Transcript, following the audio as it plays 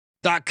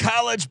The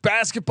college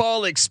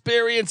basketball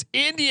experience,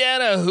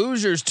 Indiana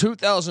Hoosiers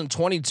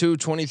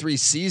 2022-23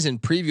 season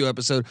preview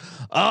episode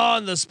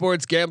on the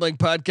Sports Gambling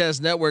Podcast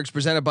Networks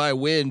presented by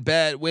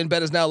WynnBET.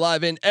 WynnBET is now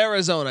live in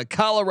Arizona,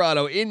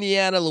 Colorado,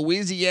 Indiana,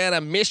 Louisiana,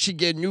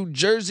 Michigan, New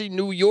Jersey,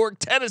 New York,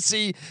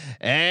 Tennessee,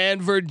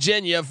 and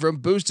Virginia. From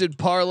boosted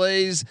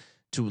parlays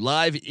to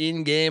live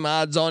in-game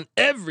odds on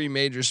every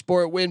major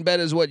sport, WynnBET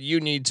is what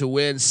you need to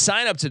win.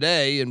 Sign up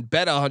today and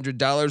bet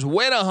 $100,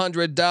 win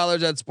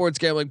 $100 at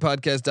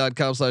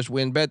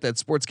sportsgamblingpodcast.com/WynnBET.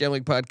 That's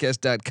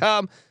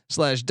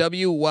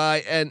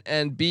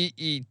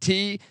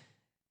sportsgamblingpodcast.com/WYNNBET,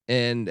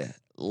 and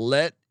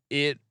let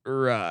it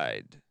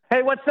ride.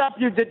 Hey, what's up,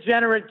 you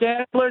degenerate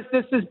gamblers?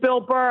 This is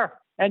Bill Burr,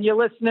 and you're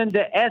listening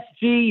to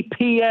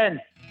SGPN.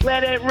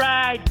 Let it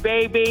ride,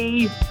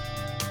 baby.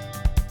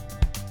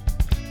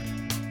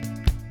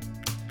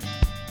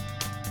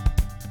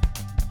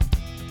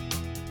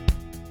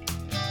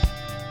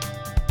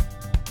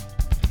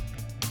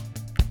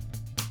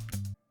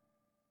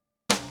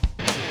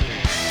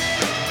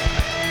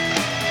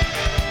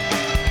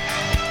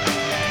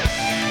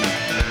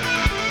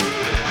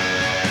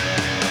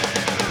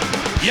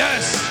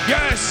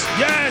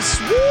 Yes.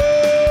 Woo!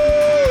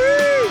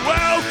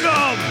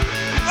 Welcome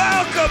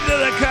to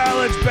the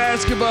college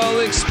basketball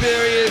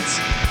experience.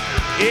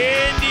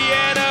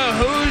 Indiana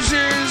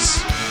Hoosiers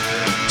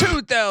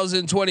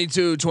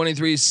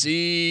 2022-23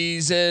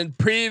 season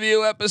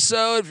preview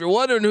episode. If you're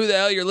wondering who the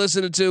hell you're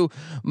listening to,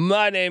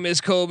 my name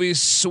is Kobe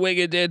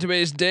Swinging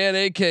Database Dan,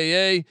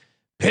 aka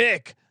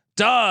Pick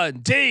Don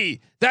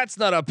D. That's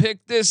not a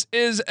pick. This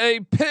is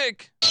a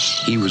pick.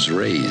 He was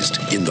raised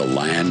in the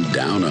land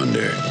down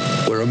under,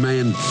 where a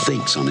man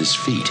thinks on his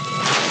feet,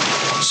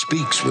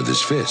 speaks with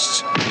his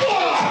fists,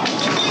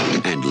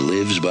 and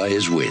lives by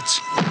his wits.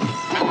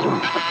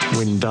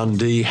 When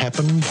Dundee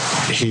happened,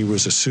 he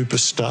was a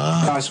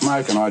superstar. I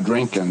smoke and I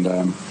drink and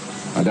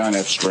I don't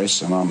have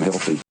stress and I'm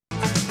healthy.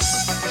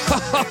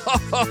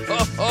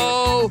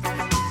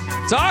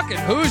 Talking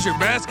Hoosier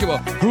basketball.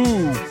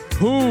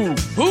 Who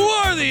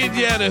are the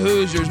Indiana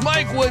Hoosiers?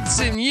 Mike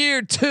Woodson,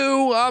 year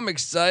 2. I'm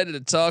excited to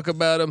talk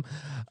about him.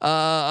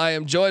 I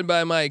am joined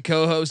by my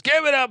co-host.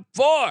 Give it up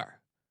for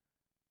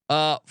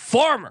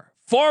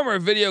former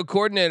video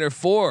coordinator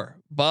for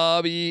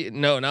Bobby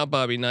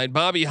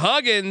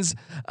Huggins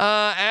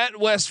at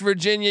West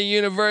Virginia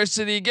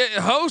University.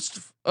 Host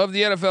of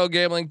the NFL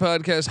Gambling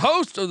Podcast,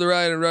 host of the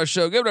Ryan and Rush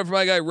Show. Give it up for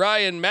my guy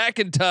Ryan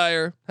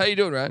McIntyre. How you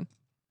doing, Ryan?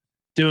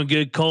 Doing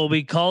good,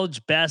 Colby.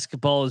 College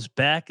basketball is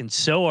back, and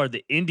so are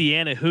the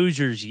Indiana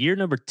Hoosiers. Year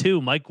number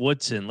 2, Mike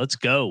Woodson. Let's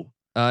go.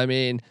 I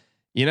mean,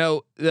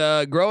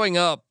 growing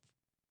up,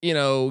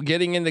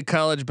 getting into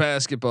college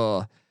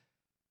basketball,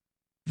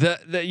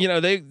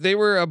 they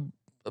were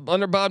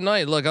under Bob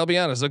Knight. Look, I'll be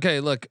honest. Okay,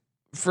 look,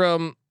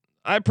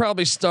 I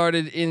probably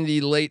started in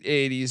the late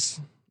 80s,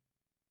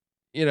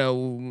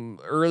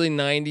 early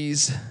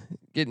 90s.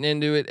 Getting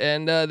into it,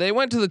 and they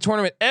went to the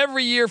tournament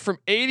every year from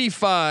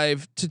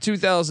 85 to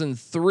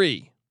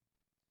 2003,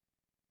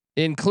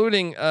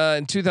 including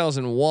in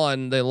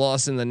 2001 they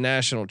lost in the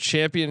national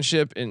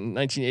championship. In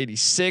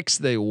 1986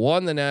 they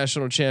won the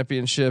national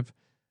championship,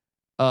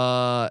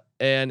 and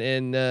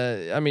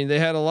they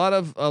had a lot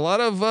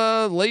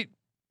of late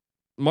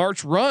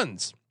March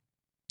runs,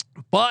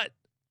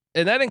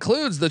 and that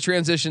includes the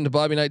transition to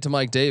Bobby Knight to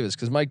Mike Davis,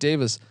 because Mike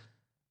Davis,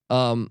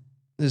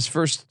 his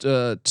first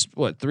 3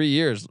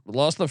 years,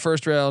 lost in the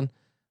first round,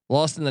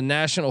 lost in the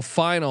national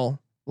final,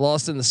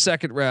 lost in the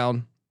second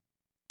round,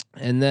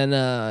 and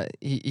then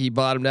he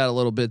bottomed out a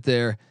little bit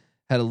there.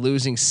 Had a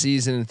losing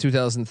season in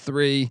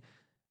 2003,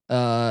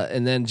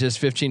 and then just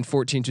 15,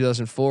 14,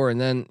 2004,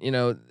 and then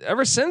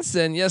ever since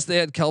then, yes, they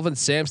had Kelvin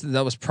Sampson.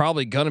 That was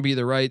probably going to be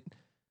the right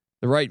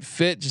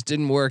fit. Just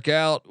didn't work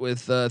out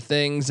with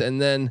things,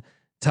 and then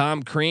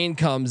Tom Crean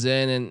comes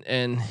in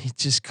and he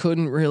just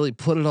couldn't really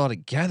put it all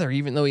together,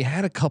 even though he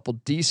had a couple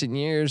decent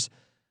years.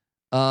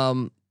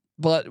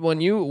 But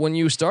when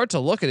you start to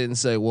look at it and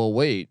say, well,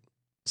 wait,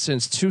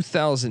 since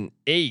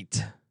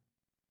 2008,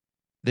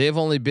 they've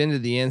only been to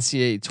the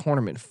NCAA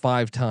tournament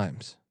 5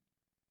 times.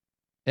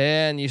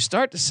 And you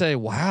start to say,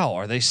 wow,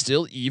 are they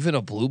still even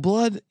a blue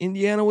blood?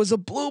 Indiana was a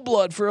blue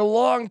blood for a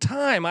long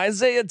time.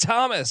 Isaiah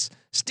Thomas,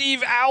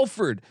 Steve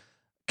Alford,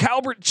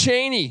 Calbert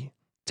Cheney,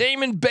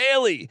 Damon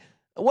Bailey.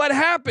 What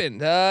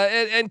happened?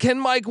 And can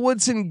Mike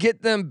Woodson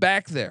get them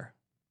back there?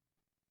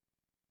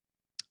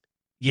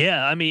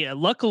 Yeah, I mean,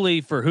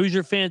 luckily for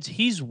Hoosier fans,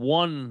 he's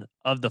one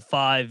of the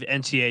 5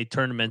 NCAA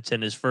tournaments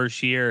in his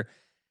first year.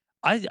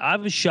 I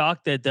was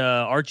shocked that the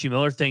Archie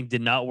Miller thing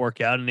did not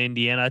work out in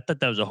Indiana. I thought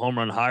that was a home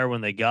run hire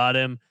when they got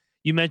him.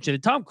 You mentioned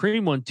it. Tom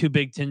Crean won 2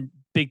 Big Ten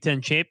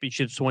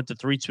championships, went to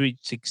 3 Sweet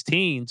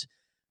 16s,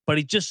 but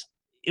it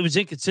was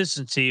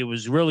inconsistency. It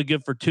was really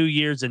good for 2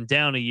 years and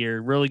down a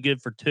year, really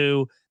good for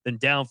 2, then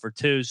down for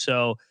 2.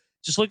 So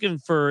just looking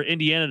for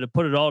Indiana to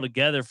put it all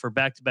together for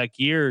back-to-back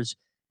years,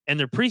 and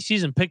their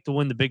preseason pick to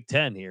win the Big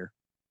Ten here.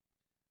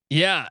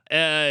 Yeah,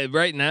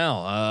 right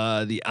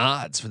now, the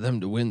odds for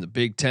them to win the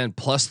Big Ten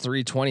plus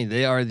 320,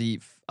 they are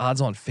the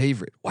odds-on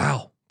favorite.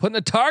 Wow, putting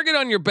a target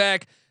on your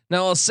back.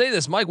 Now I'll say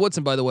this: Mike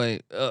Woodson, by the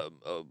way,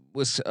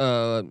 was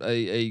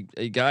a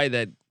guy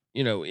that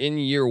in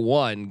year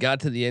one got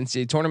to the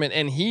NCAA tournament,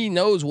 and he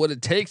knows what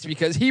it takes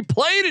because he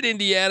played at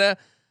Indiana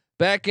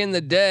back in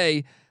the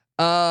day.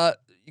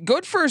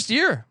 Good first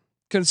year,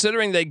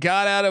 considering they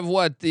got out of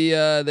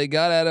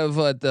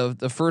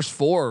the first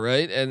four,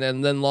 right,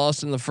 and then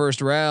lost in the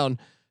first round.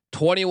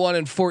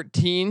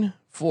 21-14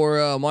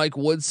 for Mike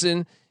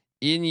Woodson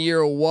in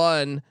year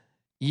one.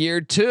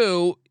 Year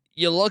two,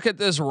 you look at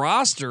this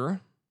roster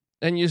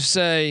and you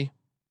say,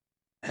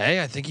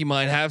 hey, I think he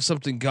might have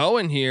something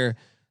going here,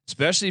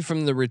 especially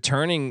from the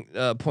returning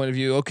point of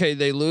view. Okay,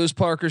 they lose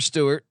Parker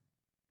Stewart,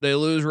 they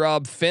lose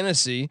Rob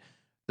Finney.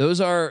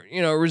 Those are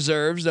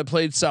reserves that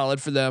played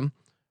solid for them,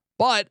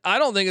 but I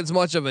don't think it's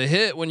much of a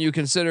hit when you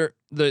consider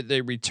that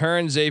they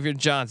return Xavier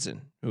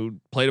Johnson, who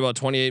played about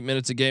 28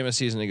 minutes a game a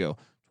season ago.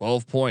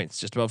 12 points,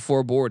 just about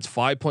 4 boards,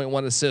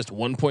 5.1 assists,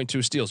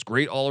 1.2 steals.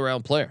 Great all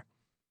around player.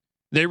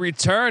 They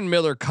return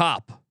Miller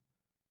Kopp,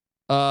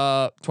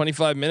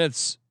 25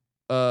 minutes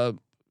a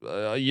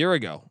year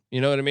ago. You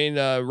know what I mean?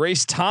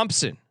 Race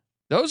Thompson.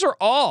 Those are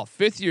all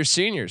 5th year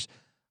seniors.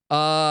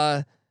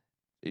 29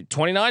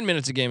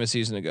 minutes a game a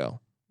season ago.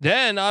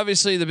 Then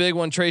obviously the big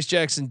one, Trace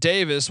Jackson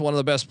Davis, one of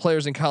the best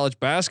players in college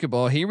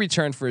basketball. He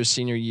returned for his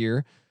senior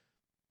year.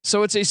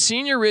 So it's a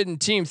senior ridden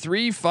team,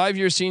 3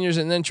 5-year seniors,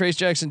 and then Trace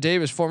Jackson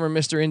Davis, former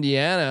Mr.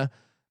 Indiana.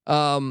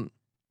 So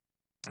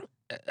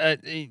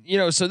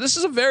this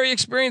is a very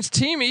experienced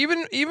team.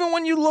 Even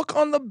when you look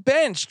on the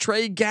bench,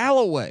 Trey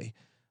Galloway,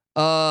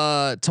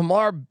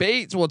 Tamar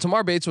Bates. Well,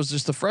 Tamar Bates was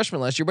just a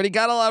freshman last year, but he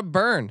got a lot of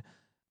burn.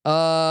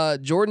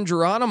 Jordan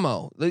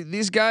Geronimo.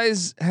 These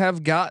guys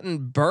have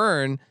gotten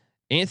burn.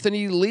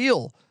 Anthony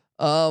Leal.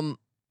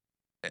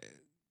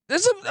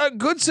 This is a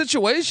good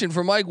situation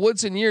for Mike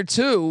Woodson year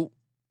two.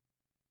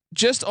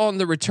 Just on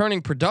the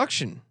returning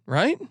production,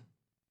 right?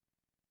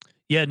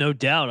 Yeah, no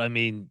doubt. I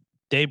mean,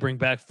 they bring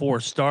back 4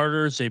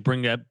 starters. They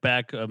bring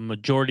back a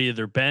majority of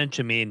their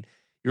bench. I mean,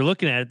 you're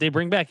looking at it. They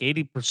bring back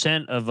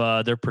 80%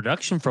 of their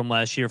production from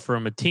last year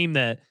from a team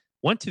that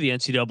went to the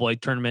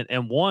NCAA tournament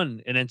and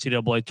won an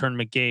NCAA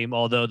tournament game,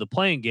 although the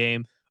playing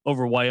game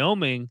over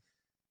Wyoming.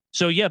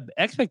 So yeah,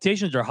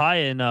 expectations are high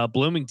in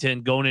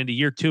Bloomington going into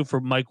year two for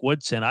Mike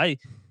Woodson.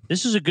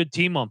 This is a good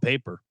team on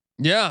paper.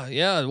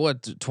 Yeah.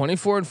 What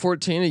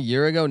 24-14 a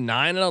year ago,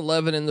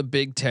 9-11 in the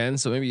Big Ten.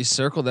 So maybe you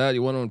circle that.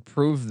 You want to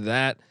improve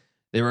that.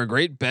 They were a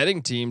great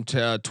betting team.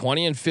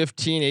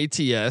 20-15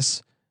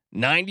 ATS,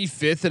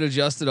 95th in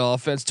adjusted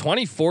offense,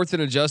 24th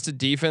in adjusted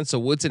defense. So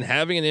Woodson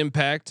having an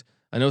impact.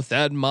 I know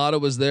Thad Matta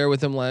was there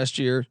with him last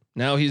year.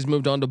 Now he's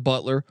moved on to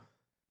Butler.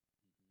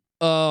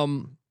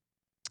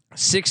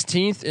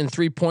 16th in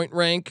 3-point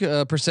rank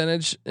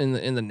percentage in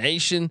the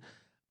nation.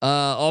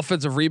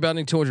 Offensive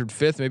rebounding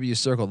 205th. Maybe you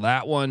circle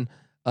that one.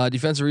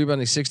 Defensive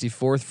rebounding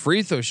 64th.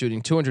 Free throw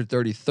shooting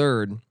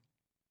 233rd.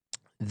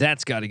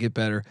 That's got to get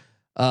better.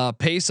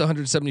 Pace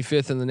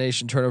 175th in the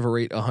nation. Turnover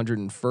rate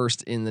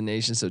 101st in the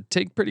nation. So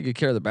take pretty good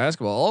care of the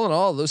basketball. All in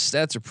all, those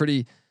stats are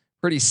pretty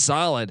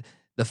solid.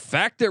 The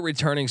fact they're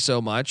returning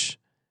so much,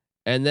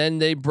 and then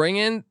they bring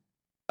in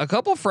a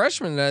couple of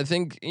freshmen. I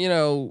think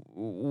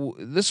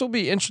this will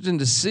be interesting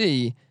to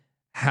see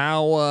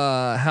how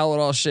it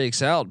all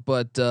shakes out.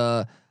 But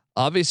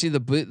obviously the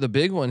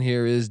big one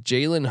here is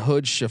Jalen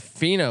Hood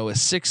Schifino, a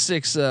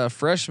 6'6"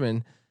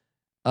 freshman.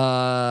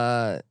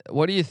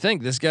 What do you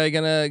think? This guy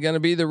gonna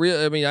be the real?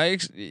 I mean,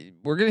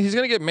 he's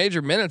gonna get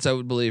major minutes, I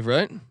would believe,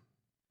 right?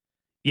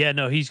 Yeah,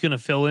 no, he's gonna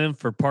fill in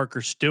for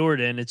Parker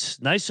Stewart, and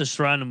it's nice to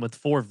surround him with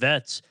 4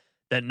 vets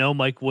that know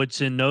Mike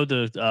Woodson, know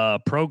the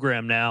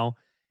program now.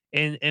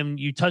 And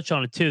you touch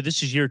on it too.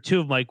 This is year 2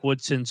 of Mike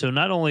Woodson, so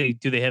not only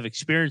do they have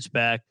experience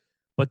back,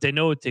 but they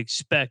know what to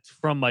expect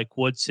from Mike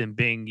Woodson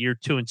being year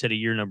 2 instead of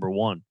year number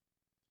 1.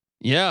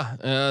 Yeah,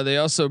 they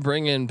also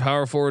bring in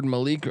power forward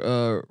Malik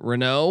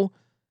Renault.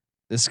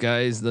 This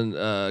guy is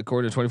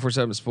according to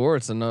 24/7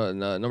 Sports, the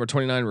number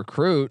 29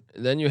 recruit.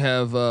 Then you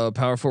have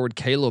power forward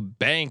Caleb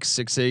Banks,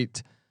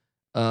 6'8",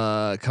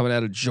 coming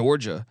out of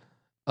Georgia.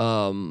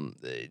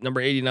 Number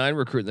 89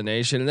 recruit in the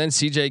nation, and then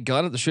CJ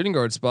Gunn at the shooting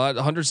guard spot,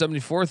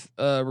 174th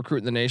recruit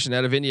in the nation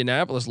out of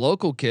Indianapolis,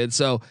 local kid.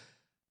 So,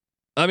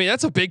 I mean,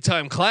 that's a big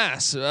time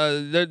class.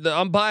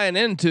 I'm buying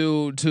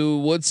into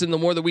Woodson. The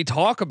more that we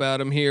talk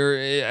about him here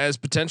as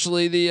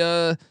potentially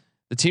the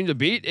team to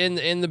beat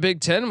in the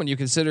Big Ten, when you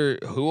consider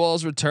who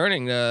all's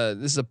returning,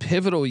 this is a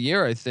pivotal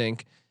year, I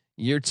think,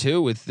 year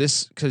 2 with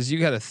this, because you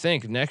got to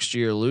think next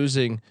year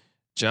losing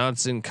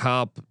Johnson,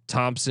 Kopp,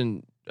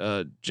 Thompson,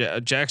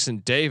 Jackson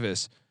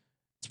Davis.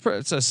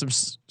 It's a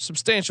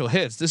substantial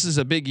hits. This is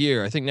a big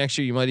year. I think next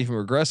year you might even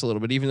regress a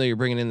little bit, even though you're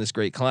bringing in this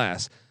great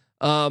class.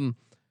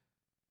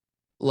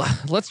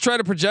 Let's try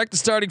to project the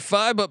starting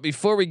 5. But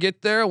before we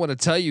get there, I want to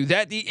tell you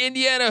that the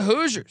Indiana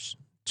Hoosiers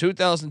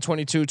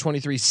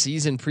 2022-23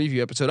 season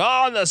preview episode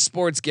on the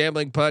Sports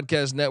Gambling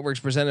Podcast Network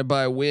is presented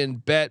by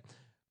WynnBET.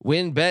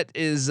 WynnBET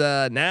is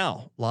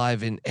now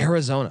live in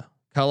Arizona,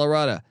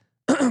 Colorado,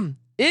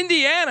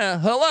 Indiana.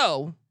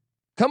 Hello.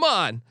 Come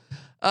on.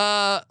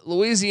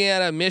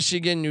 Louisiana,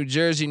 Michigan, New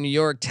Jersey, New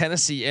York,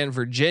 Tennessee, and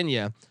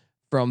Virginia.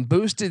 From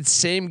boosted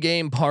same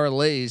game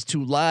parlays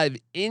to live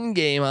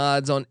in-game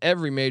odds on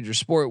every major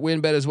sport,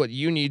 WynnBET is what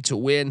you need to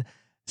win.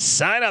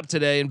 Sign up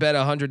today and bet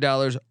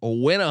 $100,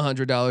 win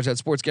 $100 at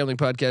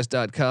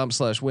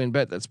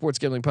sportsgamblingpodcast.com/WynnBET. That's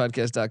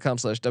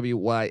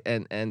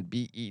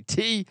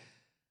sportsgamblingpodcast.com/WYNNBET.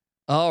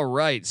 All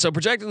right. So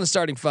projecting the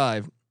starting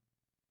five.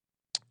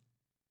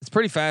 It's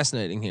pretty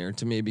fascinating here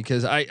to me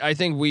because I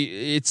think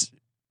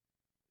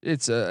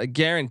it's a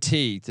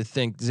guarantee to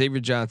think Xavier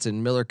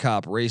Johnson, Miller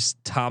Kopp, Race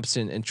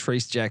Thompson, and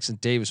Trace Jackson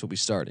Davis will be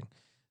starting.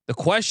 The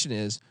question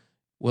is,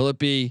 will it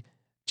be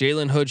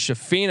Jalen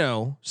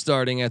Hood-Schifino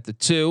starting at the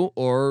 2,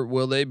 or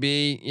will they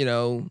be,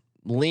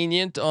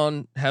 lenient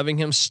on having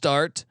him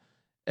start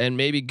and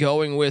maybe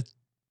going with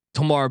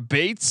Tamar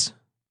Bates,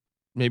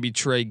 maybe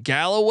Trey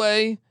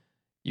Galloway?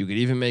 You could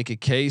even make a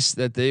case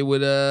that they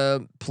would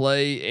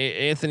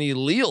play Anthony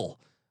Leal.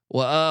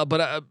 Well,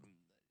 but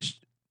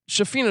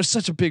Schifino's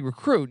such a big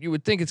recruit. You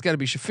would think it's got to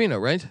be Schifino,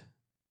 right?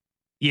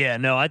 Yeah,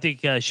 no, I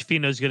think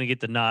Schifino's going to get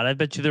the nod. I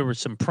bet you there were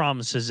some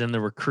promises in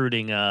the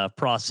recruiting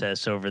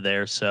process over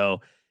there.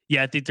 So,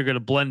 yeah, I think they're going to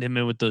blend him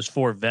in with those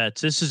 4 vets.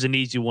 This is an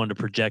easy one to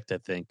project, I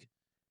think.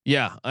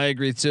 Yeah, I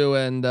agree too.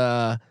 And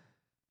I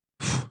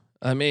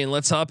mean,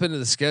 let's hop into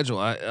the schedule.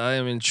 I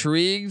am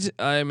intrigued.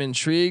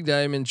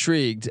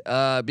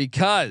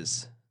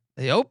 Because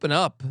they open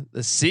up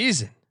the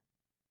season.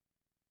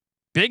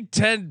 Big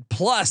 10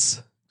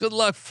 plus. Good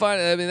luck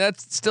finding. I mean,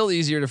 that's still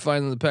easier to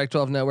find than the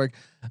Pac-12 network.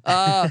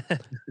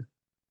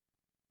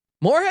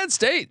 Morehead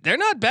State. They're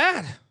not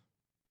bad.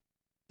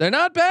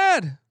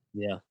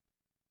 Yeah.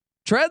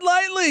 Tread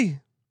lightly,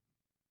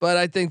 but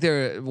I think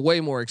they're way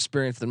more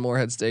experienced than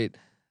Morehead State.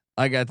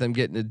 I got them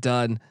getting it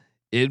done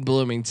in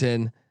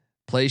Bloomington.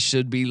 Place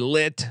should be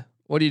lit.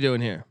 What are you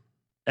doing here?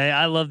 Hey,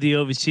 I love the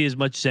OVC as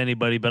much as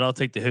anybody, but I'll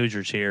take the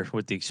Hoosiers here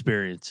with the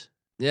experience.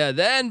 Yeah.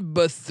 Then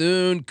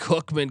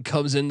Bethune-Cookman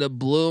comes into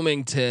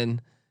Bloomington.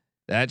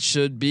 That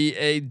should be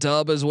a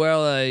dub as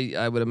well.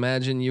 I would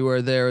imagine you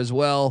are there as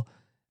well.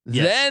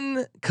 Yes.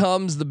 Then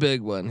comes the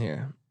big one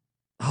here.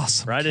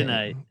 Awesome. Friday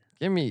night.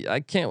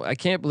 I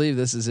can't believe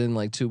this is in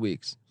like 2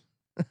 weeks.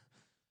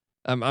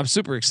 I'm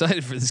super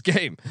excited for this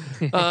game.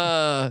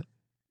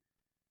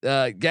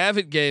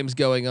 Gavitt games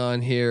going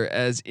on here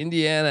as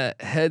Indiana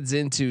heads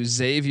into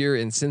Xavier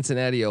in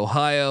Cincinnati,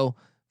 Ohio.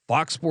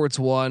 Fox Sports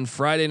 1,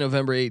 Friday,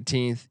 November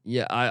 18th.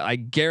 Yeah, I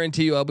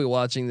guarantee you I'll be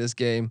watching this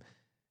game.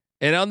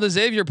 And on the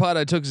Xavier pod,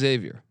 I took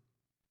Xavier.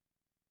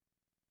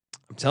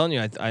 I'm telling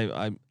you,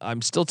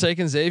 I'm still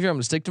taking Xavier. I'm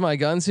gonna stick to my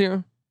guns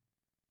here,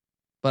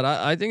 but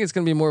I think it's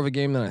gonna be more of a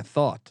game than I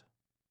thought.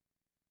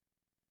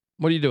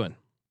 What are you doing?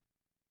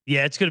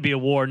 Yeah, it's gonna be a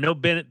war. No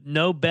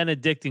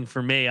Benedicting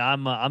for me.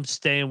 I'm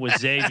staying with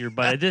Xavier,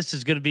 but this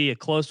is gonna be a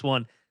close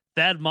one.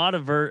 Thad Matta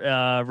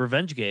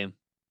revenge game.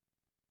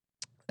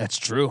 That's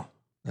true.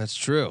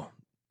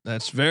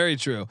 That's very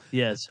true.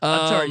 Yes.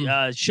 I'm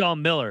sorry,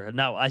 Sean Miller.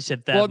 No, I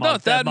said Thad. Well, Matta. no,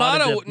 Thad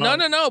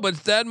Matta. No. But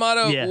Thad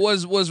Matta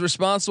was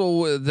responsible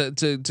with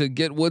to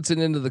get Woodson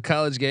into the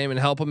college game and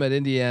help him at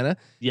Indiana.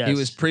 Yes. He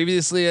was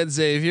previously at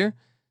Xavier.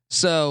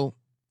 So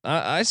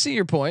I see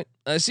your point.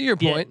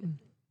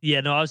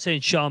 Yeah, no, I was saying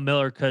Sean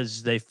Miller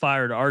because they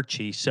fired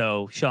Archie.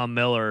 So Sean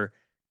Miller,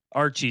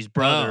 Archie's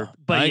brother.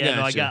 But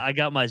I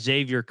got my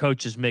Xavier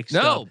coaches mixed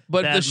up. No,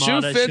 but Thad the shoe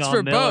Matta, fits Sean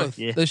for Miller. both.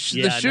 Yeah. The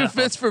shoe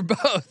fits for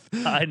both.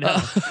 I know.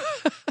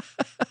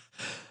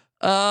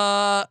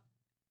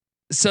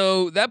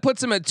 So that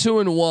puts them at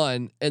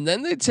 2-1, and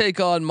then they take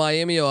on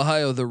Miami,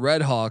 Ohio, the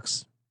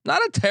Redhawks.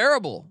 Not a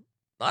terrible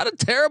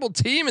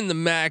team in the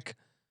MAC.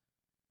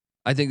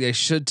 I think they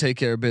should take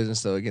care of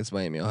business though against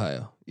Miami,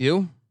 Ohio.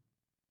 You?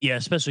 Yeah,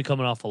 especially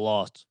coming off a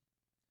loss.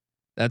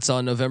 That's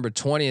on November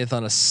 20th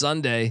on a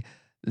Sunday.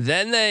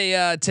 Then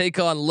they take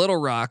on Little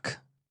Rock.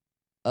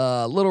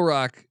 Little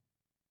Rock,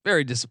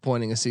 very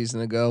disappointing a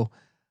season ago.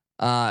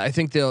 I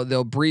think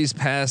they'll breeze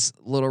past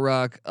Little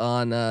Rock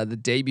on the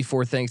day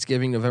before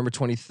Thanksgiving, November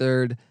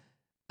 23rd.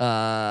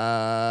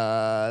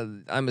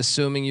 I'm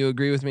assuming you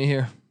agree with me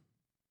here.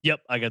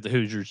 Yep, I got the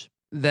Hoosiers.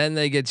 Then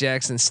they get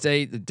Jackson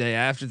State the day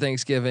after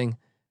Thanksgiving.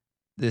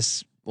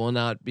 This will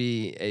not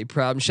be a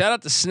problem. Shout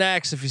out to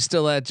Snacks if you're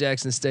still at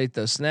Jackson State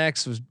though.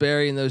 Snacks was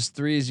burying those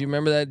threes. You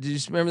remember that? Did you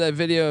remember that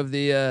video of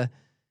the?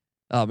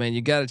 Oh man,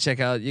 you got to check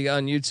out. You got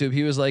on YouTube.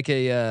 He was like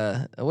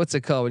a what's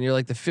it called when you're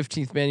like the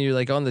 15th man? You're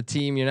like on the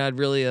team. You're not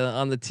really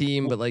on the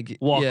team, but like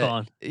walk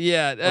on.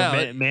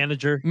 Yeah,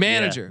 manager.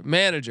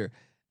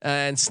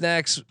 And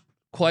Snacks,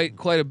 quite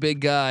a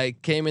big guy,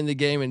 came in the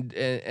game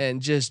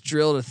and just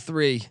drilled a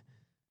three.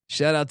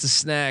 Shout out to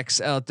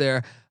Snacks out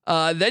there.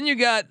 Then you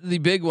got the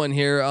big one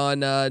here on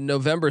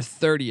November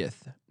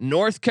 30th.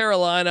 North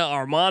Carolina,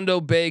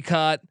 Armando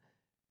Bacot,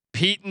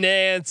 Pete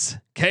Nance,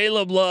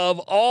 Caleb Love,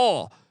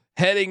 all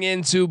heading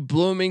into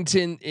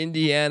Bloomington,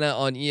 Indiana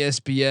on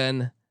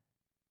ESPN.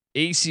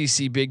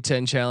 ACC Big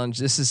Ten Challenge.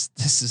 This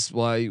is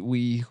why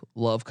we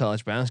love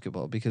college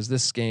basketball, because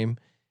this game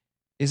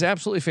is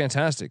absolutely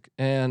fantastic.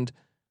 And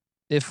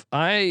if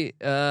I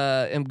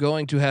am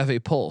going to have a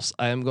pulse,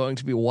 I am going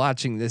to be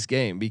watching this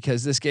game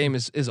because this game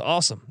is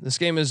awesome. This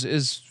game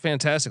is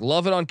fantastic.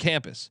 Love it on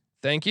campus.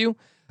 Thank you.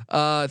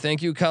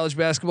 Thank you, college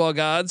basketball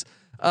gods.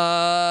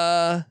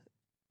 I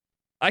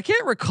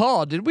can't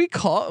recall. Did we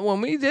call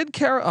when we did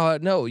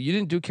no, you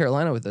didn't do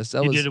Carolina with us.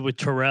 You did it with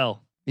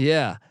Terrell.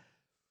 Yeah.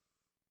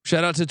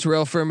 Shout out to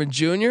Terrell Furman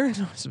Jr.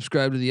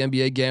 Subscribe to the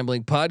NBA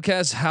Gambling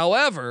Podcast.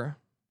 However,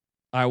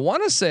 I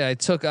want to say I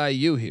took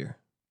IU here.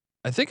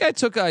 I think I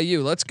took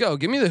IU. Let's go.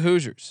 Give me the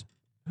Hoosiers.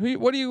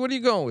 What are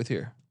you going with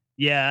here?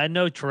 Yeah, I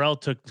know Terrell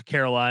took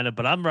Carolina,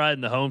 but I'm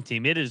riding the home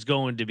team. It is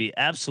going to be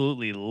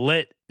absolutely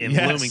lit in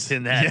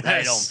Bloomington that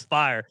night on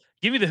fire.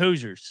 Give me the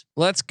Hoosiers.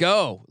 Let's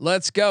go.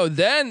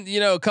 Then,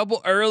 a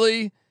couple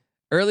early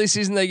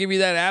season, they give you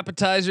that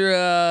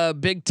appetizer,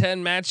 Big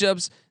Ten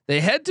matchups. They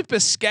head to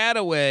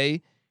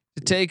Piscataway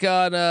to take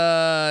on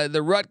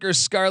the Rutgers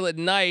Scarlet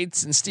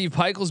Knights and Steve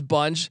Pikiell's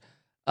bunch.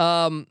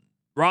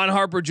 Ron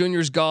Harper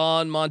Jr.'s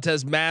gone.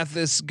 Montez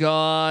Mathis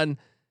gone.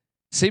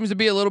 Seems to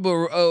be a little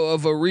bit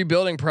of a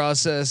rebuilding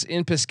process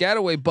in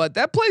Piscataway, but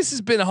that place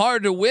has been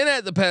hard to win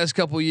at the past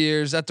couple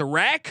years. At the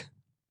Rack,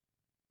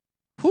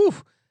 whew.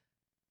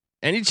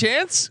 Any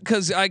chance?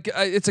 Because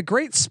it's a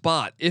great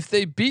spot. If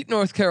they beat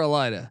North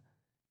Carolina,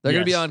 they're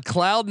going to be on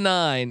cloud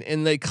 9,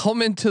 and they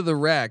come into the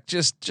Rack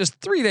just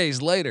 3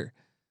 days later.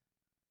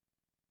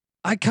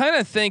 I kind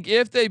of think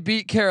if they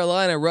beat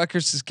Carolina,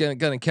 Rutgers is going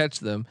to catch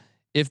them.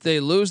 If they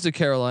lose to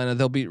Carolina,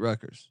 they'll beat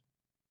Rutgers.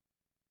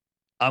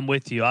 I'm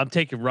with you. I'm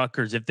taking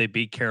Rutgers if they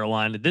beat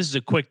Carolina. This is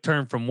a quick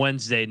turn from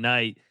Wednesday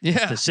night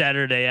to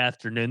Saturday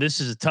afternoon.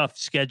 This is a tough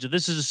schedule.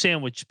 This is a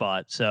sandwich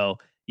spot. So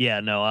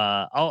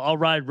I'll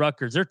ride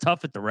Rutgers. They're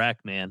tough at the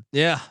Rack, man.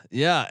 Yeah.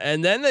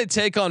 And then they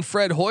take on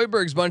Fred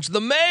Hoiberg's bunch. The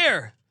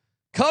mayor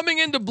coming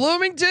into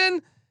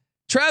Bloomington.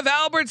 Trev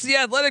Alberts, the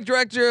athletic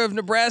director of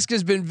Nebraska,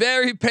 has been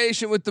very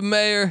patient with the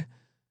mayor.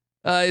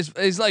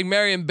 He's like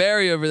Marion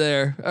Barry over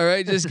there. All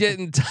right, just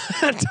getting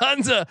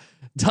tons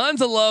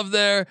of love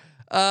there.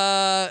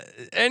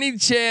 Any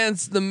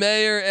chance the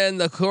mayor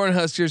and the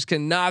Cornhuskers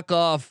can knock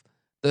off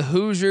the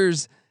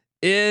Hoosiers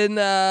in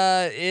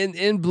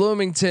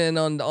Bloomington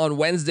on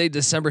Wednesday,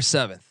 December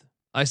 7th?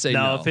 I say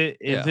no.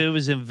 If it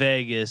was in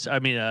Vegas, I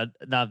mean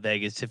not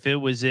Vegas. If it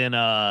was in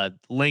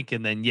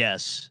Lincoln, then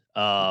yes.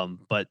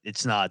 But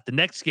it's not. The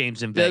next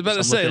game's in Vegas. I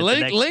was about to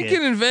say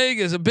Lincoln and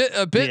Vegas a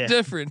bit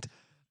different.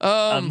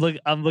 I'm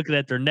looking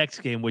at their next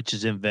game, which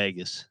is in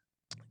Vegas.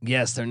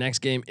 Yes, their next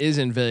game is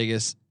in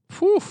Vegas.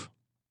 Whew.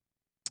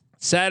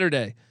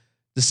 Saturday,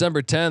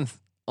 December 10th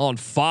on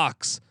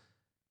Fox.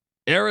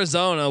 The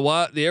Arizona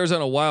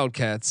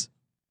Wildcats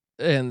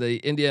and the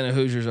Indiana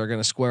Hoosiers are going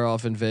to square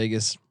off in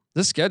Vegas.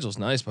 This schedule's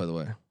nice, by the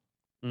way.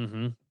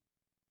 Mm-hmm.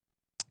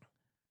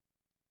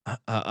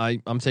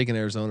 I'm taking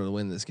Arizona to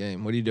win this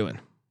game. What are you doing?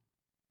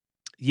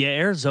 Yeah,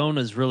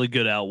 Arizona is really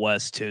good out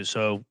west too.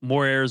 So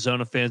more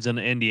Arizona fans than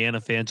Indiana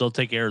fans. I'll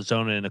take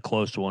Arizona in a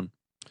close one.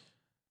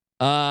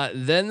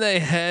 Then they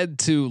head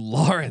to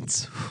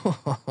Lawrence,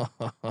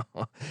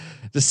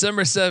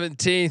 December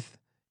 17th,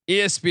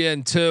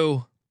 ESPN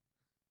 2.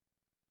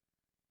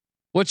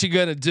 What you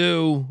gonna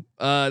do?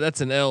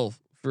 That's an L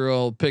for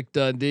old Pick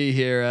Dundee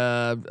here.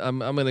 I'm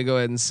gonna go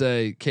ahead and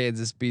say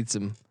Kansas beats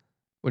them.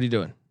 What are you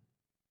doing?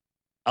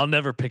 I'll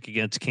never pick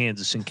against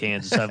Kansas in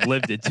Kansas. I've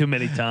lived it too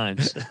many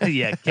times.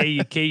 Yeah,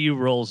 KU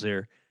rolls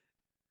here.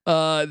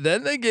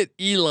 Then they get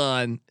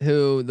Elon,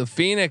 who the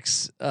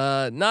Phoenix,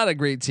 not a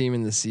great team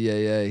in the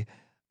CAA.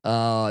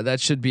 That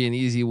should be an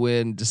easy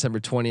win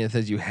December 20th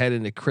as you head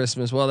into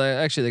Christmas. Well,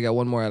 they got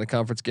one more out of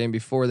conference game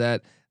before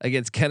that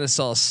against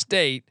Kennesaw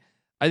State.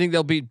 I think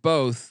they'll beat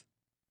both.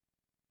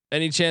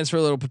 Any chance for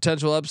a little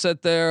potential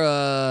upset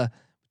there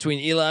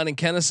between Elon and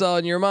Kennesaw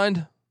in your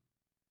mind?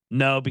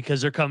 No,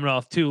 because they're coming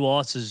off 2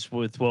 losses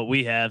with what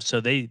we have,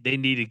 so they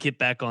need to get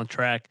back on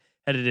track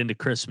headed into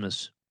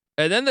Christmas.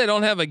 And then they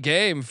don't have a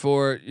game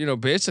for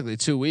basically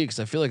 2 weeks.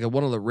 I feel like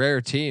one of the rare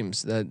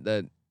teams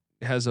that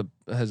has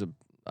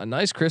a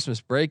nice Christmas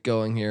break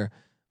going here.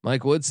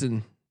 Mike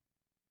Woodson,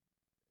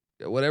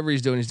 whatever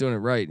he's doing it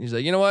right. He's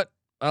like, you know what?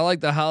 I like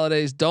the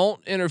holidays.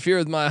 Don't interfere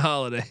with my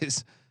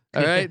holidays.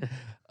 All right.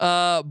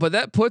 But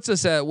that puts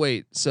us at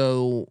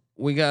so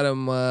we got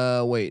them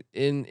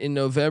in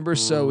November.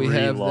 So we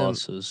have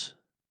losses.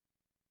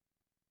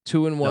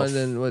 2-1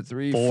 and what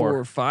 3,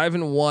 4,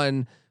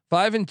 5-1,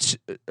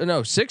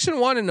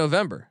 6-1 in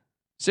November.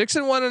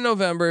 6-1 in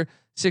November.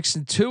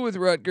 6-2 with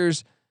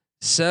Rutgers.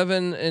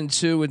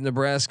 7-2 with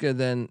Nebraska.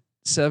 Then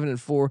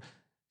 7-4.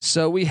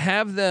 So we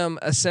have them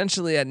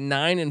essentially at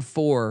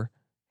 9-4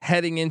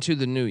 heading into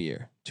the new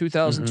year,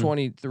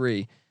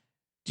 2023.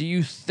 Do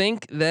you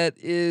think that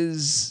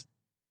is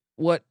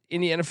what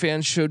Indiana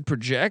fans should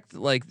project?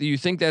 Like, do you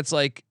think that's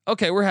like,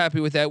 okay, we're happy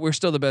with that, we're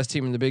still the best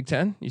team in the Big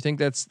Ten? You think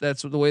that's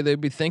the way they'd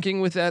be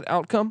thinking with that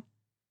outcome?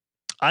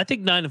 I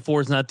think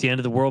 9-4 is not the end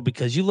of the world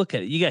because you look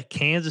at it, you got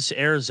Kansas,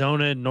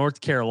 Arizona,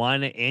 North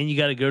Carolina, and you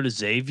got to go to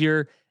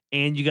Xavier,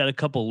 and you got a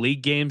couple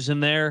league games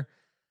in there.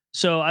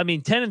 So, I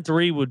mean,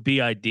 10-3 would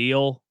be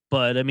ideal.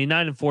 but I mean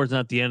 9-4 is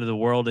not the end of the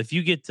world. If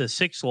you get to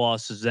 6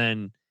 losses,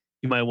 then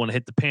you might want to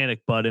hit the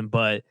panic button.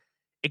 But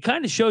it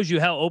kind of shows you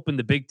how open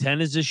the Big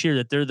Ten is this year.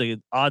 That they're the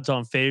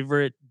odds-on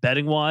favorite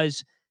betting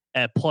wise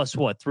at plus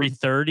what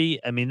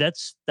 330. I mean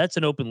that's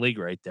an open league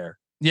right there.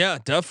 Yeah,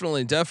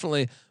 definitely.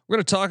 We're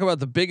going to talk about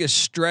the biggest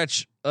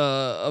stretch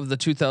of the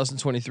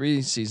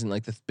 2023 season,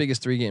 like the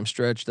biggest 3-game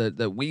stretch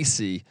that we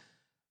see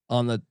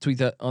on the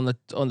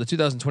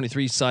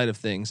 2023 side of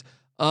things.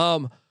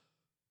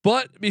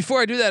 But before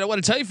I do that, I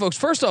want to tell you folks,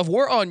 first off,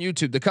 we're on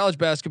YouTube, the College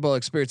Basketball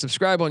Experience.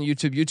 Subscribe on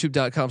YouTube,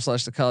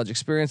 youtube.com/the College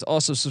Experience.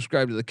 Also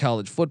subscribe to the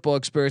College Football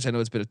Experience. I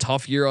know it's been a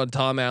tough year on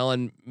Tom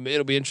Allen.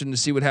 It'll be interesting to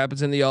see what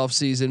happens in the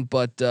offseason,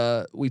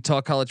 but we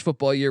talk college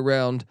football year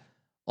round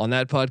on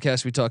that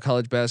podcast. We talk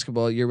college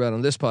basketball year round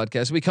on this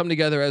podcast. We come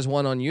together as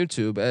one on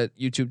YouTube at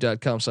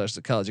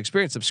youtube.com/the College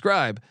Experience.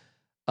 Subscribe.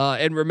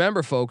 And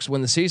remember, folks,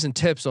 when the season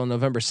tips on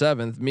November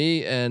 7th,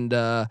 me and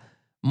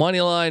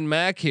Moneyline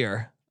Mac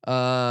here,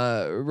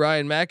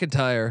 Ryan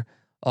McIntyre,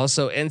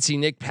 also NC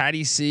Nick,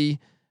 Patty C,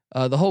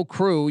 the whole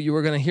crew, you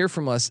are going to hear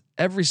from us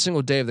every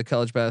single day of the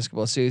college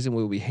basketball season.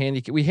 We will be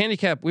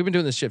handicap. We've been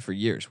doing this shit for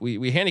years.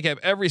 We handicap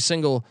every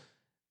single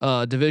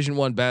Division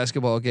I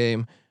basketball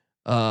game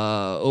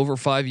over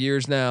 5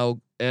 years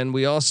now. And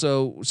we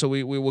also,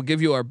 we will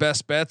give you our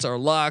best bets, our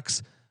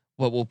locks,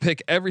 but we'll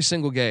pick every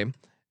single game.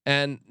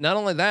 And not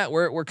only that,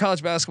 we're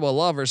college basketball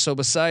lovers. So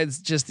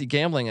besides just the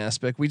gambling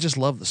aspect, we just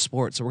love the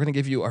sport. So we're going to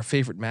give you our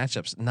favorite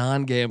matchups,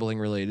 non-gambling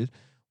related,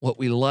 what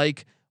we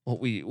like, what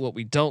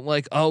we don't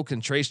like. Oh,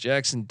 can Trace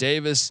Jackson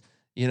Davis,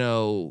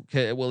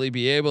 will he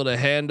be able to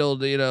handle,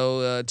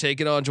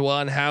 taking on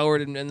Juwan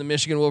Howard and the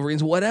Michigan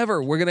Wolverines,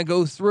 whatever. We're going to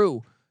go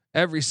through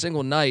every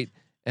single night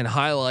and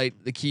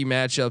highlight the key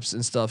matchups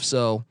and stuff.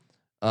 So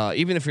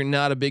even if you're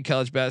not a big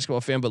college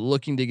basketball fan, but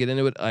looking to get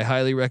into it, I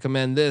highly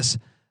recommend this.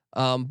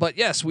 But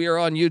yes, we are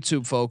on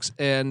YouTube, folks.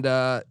 And,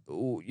 the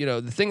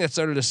thing that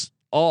started us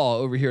all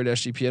over here at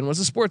SGPN was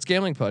the Sports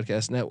Gambling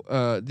Podcast,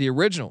 the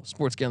original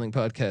Sports Gambling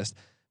Podcast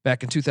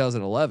back in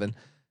 2011.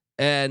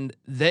 And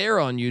they are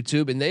on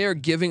YouTube, and they are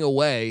giving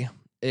away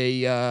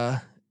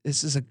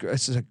this is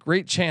a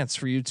great chance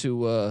for you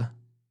to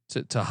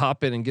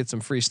hop in and get some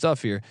free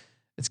stuff here.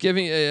 It's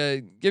giving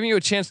you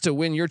a chance to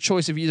win your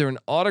choice of either an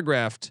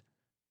autographed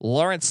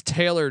Lawrence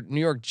Taylor New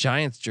York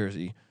Giants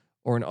jersey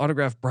or an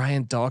autographed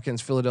Brian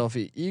Dawkins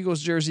Philadelphia Eagles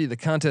jersey. The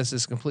contest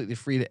is completely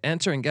free to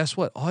enter. And guess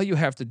what? All you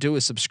have to do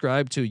is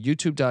subscribe to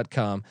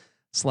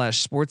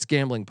youtube.com/sports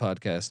gambling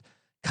podcast.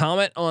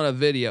 Comment on a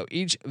video.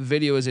 Each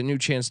video is a new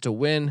chance to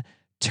win.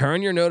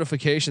 Turn your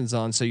notifications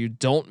on so you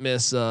don't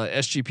miss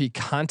SGP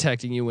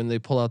contacting you when they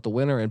pull out the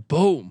winner, and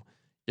boom,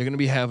 you're going to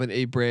be having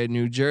a brand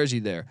new jersey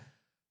there.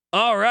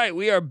 All right.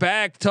 We are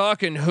back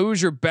talking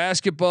Hoosier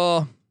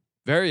basketball.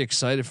 Very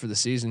excited for the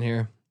season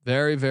here.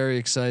 Very, very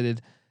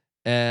excited.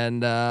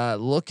 And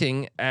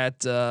looking at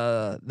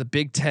the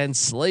Big Ten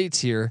slate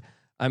here,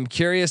 I'm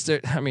curious.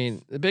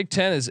 The Big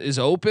Ten is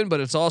open, but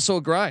it's also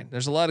a grind.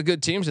 There's a lot of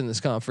good teams in this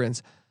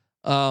conference.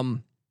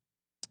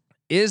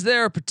 Is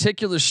there a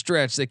particular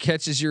stretch that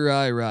catches your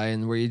eye,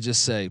 Ryan, where you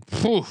just say,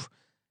 "Phew,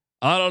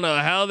 I don't know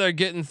how they're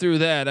getting through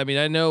that"? I mean,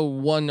 I know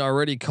one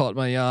already caught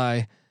my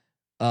eye,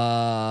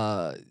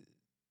 but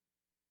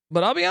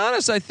I'll be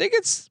honest. I think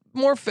it's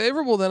more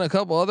favorable than a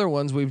couple other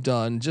ones we've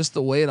done. Just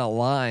the way it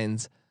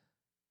aligns.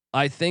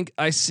 I think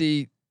I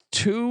see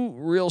two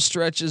real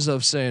stretches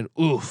of saying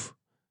 "oof,"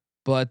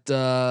 but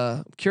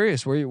I'm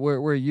curious where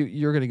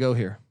you're going to go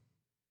here.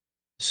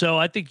 So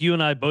I think you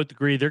and I both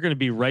agree they're going to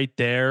be right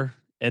there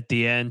at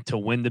the end to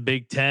win the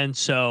Big Ten.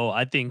 So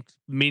I think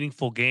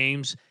meaningful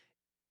games.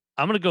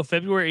 I'm going to go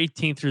February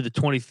 18th through the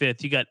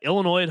 25th. You got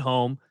Illinois at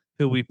home,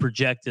 who we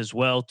project as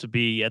well to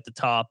be at the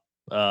top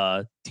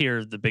tier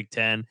of the Big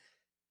Ten.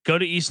 Go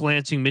to East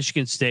Lansing,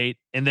 Michigan State,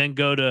 and then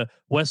go to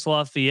West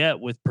Lafayette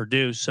with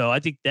Purdue. So I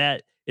think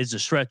that is a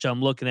stretch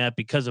I'm looking at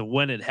because of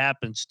when it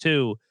happens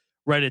too,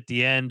 right at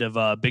the end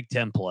of Big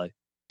Ten play.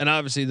 And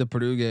obviously the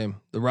Purdue game,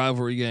 the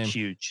rivalry game,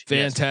 huge,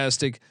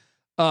 fantastic.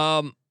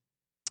 Yes.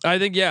 I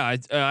think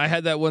I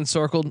had that one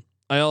circled.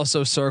 I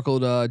also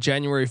circled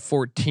January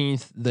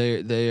 14th.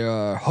 They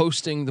are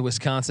hosting the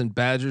Wisconsin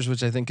Badgers,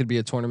 which I think could be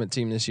a tournament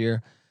team this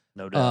year.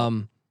 No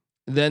doubt.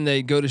 Then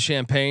they go to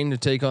Champaign to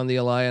take on the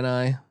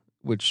Illini,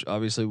 which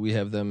obviously we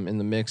have them in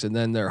the mix, and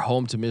then they're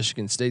home to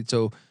Michigan State.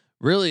 So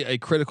really a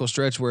critical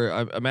stretch where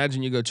I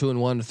imagine you go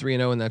 2-1 to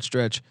 3-0 in that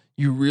stretch.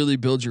 You really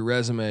build your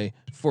resume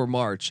for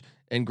March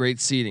and great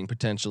seeding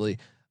potentially.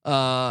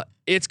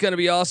 It's going to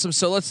be awesome.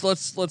 So let's look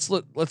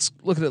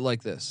at it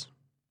like this.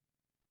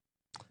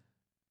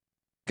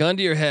 Gun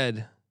to your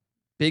head,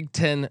 Big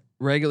Ten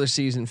regular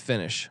season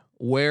finish.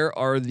 Where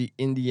are the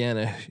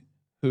Indiana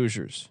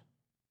Hoosiers?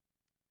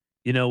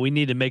 We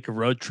need to make a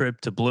road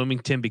trip to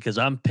Bloomington because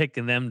I'm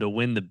picking them to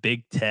win the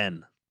Big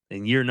Ten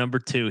in year number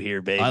 2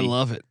 here, baby. I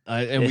love it.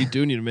 And we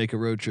do need to make a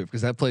road trip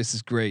because that place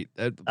is great.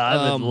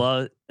 I would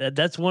love.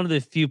 That's one of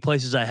the few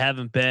places I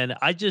haven't been.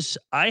 I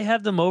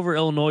have them over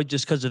Illinois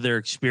just because of their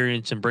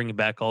experience and bringing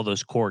back all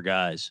those core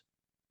guys.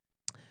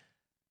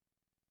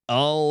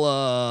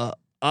 I'll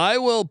I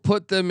will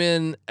put them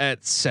in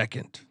at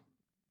second.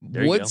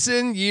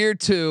 Woodson year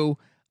 2.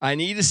 I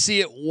need to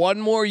see it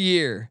one more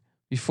year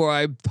before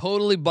I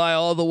totally buy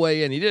all the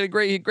way in. He did a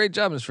great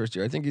job in his first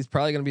year. I think he's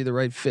probably going to be the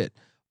right fit,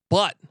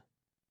 but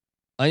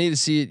I need to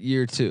see it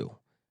year 2.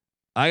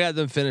 I got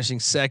them finishing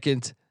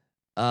second.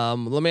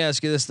 Let me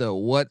ask you this though: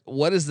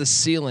 what is the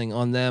ceiling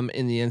on them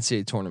in the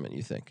NCAA tournament?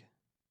 You think?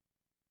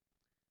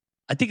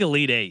 I think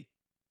Elite Eight.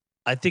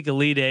 I think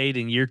Elite Eight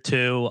in year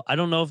 2. I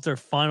don't know if they're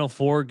Final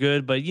Four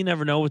good, but you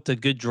never know with the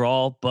good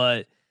draw.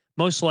 But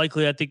most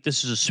likely, I think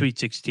this is a Sweet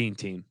 16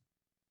 team.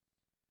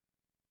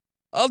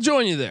 I'll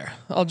join you there.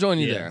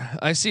 There.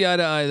 I see eye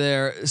to eye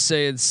there. I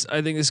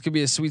think this could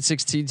be a Sweet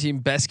 16 team.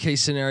 Best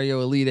case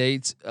scenario, Elite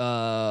Eight.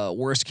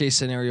 Worst case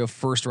scenario,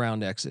 first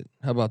round exit.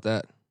 How about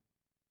that?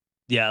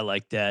 Yeah, I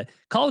like that.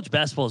 College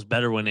basketball is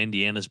better when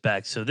Indiana's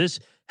back. So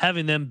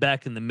having them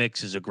back in the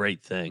mix is a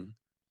great thing.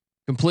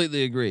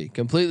 Completely agree.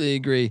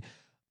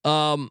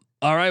 All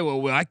right.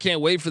 Well, I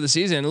can't wait for the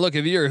season. And look,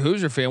 if you're a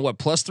Hoosier fan,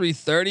 plus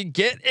 330?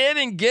 Get in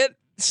and get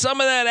some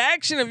of that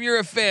action if you're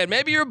a fan.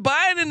 Maybe you're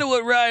buying into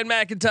what Ryan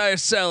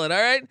McIntyre's selling.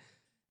 All right.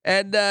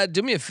 And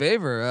do me a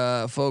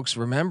favor, folks.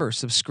 Remember,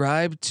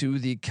 subscribe to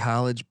the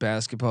College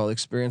Basketball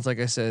Experience. Like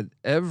I said,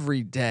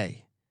 every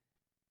day,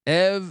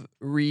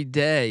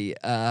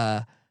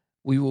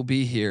 we will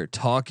be here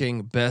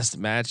talking best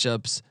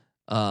matchups.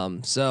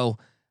 Also,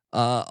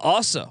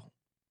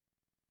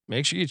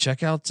 make sure you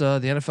check out the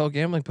NFL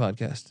Gambling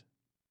Podcast.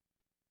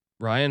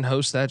 Ryan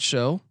hosts that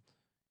show.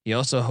 He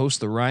also hosts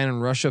the Ryan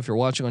and Rush Show. If you're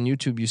watching on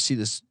YouTube, you see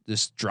this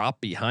drop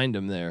behind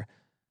him there.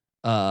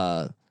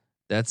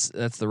 That's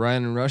the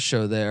Ryan and Rush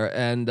Show there.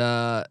 And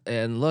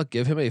look,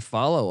 give him a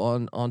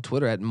follow on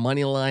Twitter at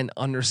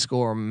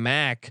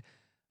Moneyline_Mac.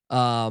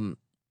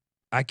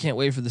 I can't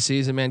wait for the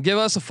season, man. Give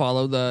us a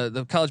follow.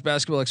 The College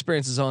Basketball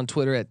Experience is on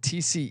Twitter at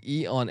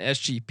TCE on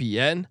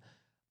SGPN.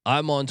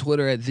 I'm on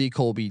Twitter at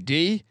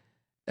TheColbyD.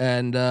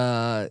 And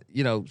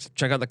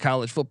check out the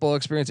College Football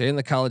Experience and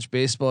the College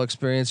Baseball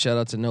Experience. Shout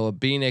out to Noah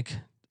Beanick.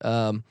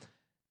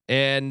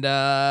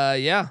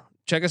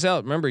 Check us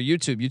out. Remember,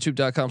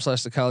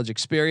 youtube.com/the College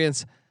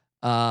Experience.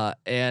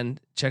 And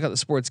check out the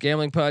Sports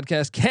Gambling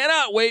Podcast.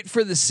 Cannot wait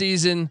for the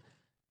season.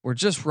 We're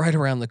just right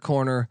around the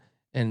corner.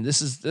 And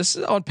this is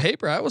on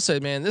paper. I will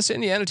say, man, this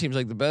Indiana team's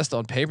like the best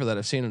on paper that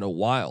I've seen in a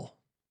while.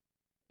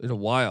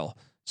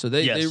 So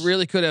they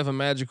really could have a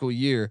magical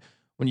year.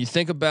 When you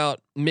think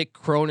about Mick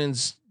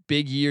Cronin's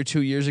big year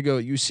 2 years ago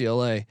at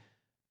UCLA,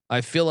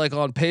 I feel like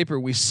on paper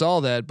we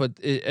saw that, but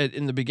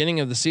in the beginning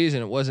of the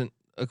season, it wasn't,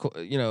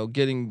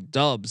 getting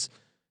dubs.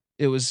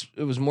 It was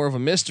more of a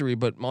mystery,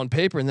 but on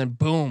paper, and then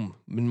boom,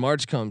 when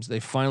March comes, they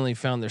finally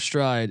found their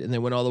stride and they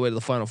went all the way to the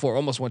Final Four,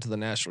 almost went to the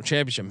national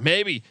championship.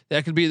 Maybe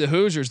that could be the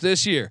Hoosiers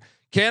this year.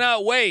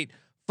 Cannot wait,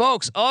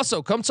 folks.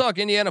 Also, come talk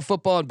Indiana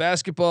football and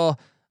basketball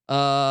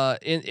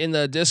in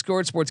the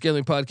Discord,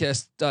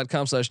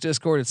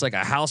 sportsgamblingpodcast.com/Discord. It's like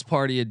a house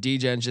party of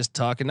DJs just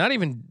talking. Not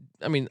even,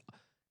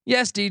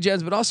 yes,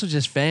 DJs, but also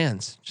just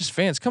fans.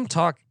 Come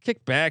talk,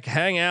 kick back,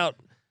 hang out.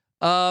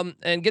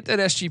 And get that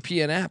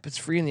SGPN app. It's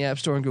free in the App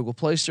Store and Google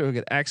Play Store. You'll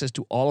get access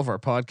to all of our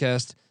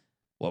podcasts.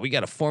 Well, we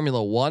got a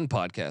Formula One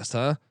podcast,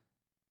 huh?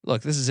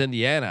 Look, this is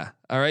Indiana.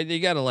 All right. You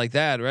got to like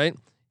that, right?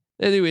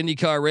 They do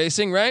IndyCar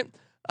racing, right?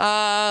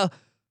 All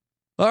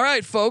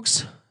right,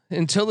 folks,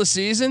 until the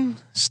season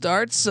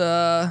starts,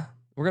 we're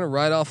going to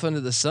ride off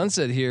into the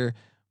sunset here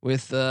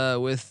with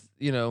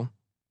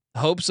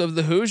hopes of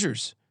the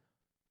Hoosiers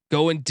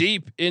going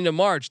deep into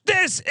March.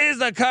 This is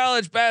the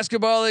College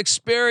Basketball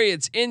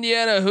Experience,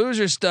 Indiana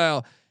Hoosier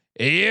style.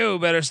 You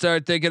better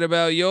start thinking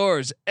about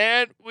yours.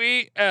 And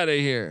we out of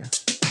here.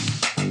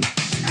 Thank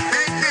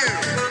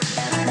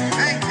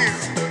you.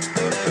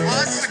 Well,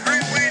 this is a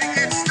great way to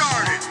get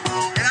started.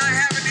 And I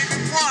haven't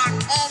even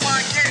blocked all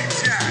my games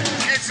yet.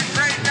 It's a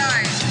great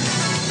night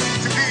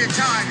to be a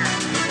Tiger.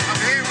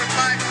 I'm here with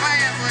my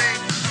family.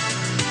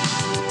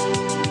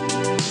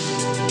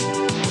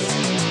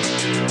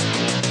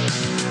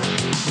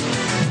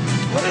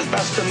 What is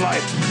best in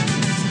life?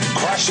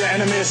 Crush your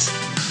enemies,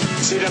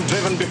 see them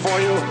driven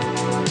before you.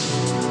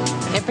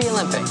 Hippie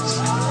Olympics.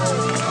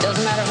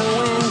 Doesn't matter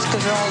who wins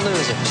because they're all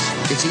losers.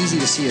 It's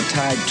easy to see a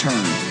tide turn.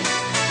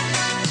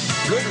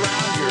 Good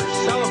round, you're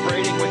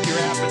celebrating with your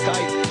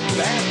appetite.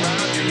 Bad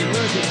round,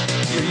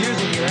 you're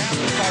using your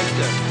appetite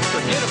to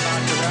forget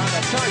about the round.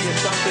 I tell you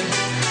something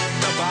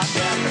about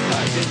the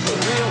appetite. It's a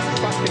real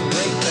fucking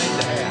great thing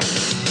to have.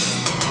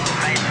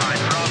 Nice try,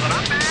 throws it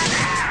up and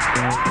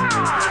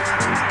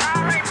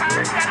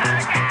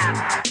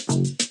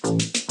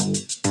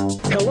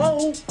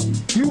Hello?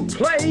 You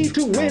play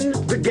to win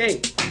the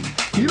game.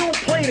 You don't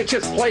play to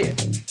just play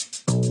it.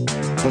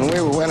 When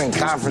we were winning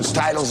conference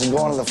titles and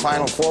going to the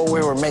Final Four,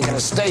 we were making a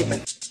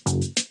statement.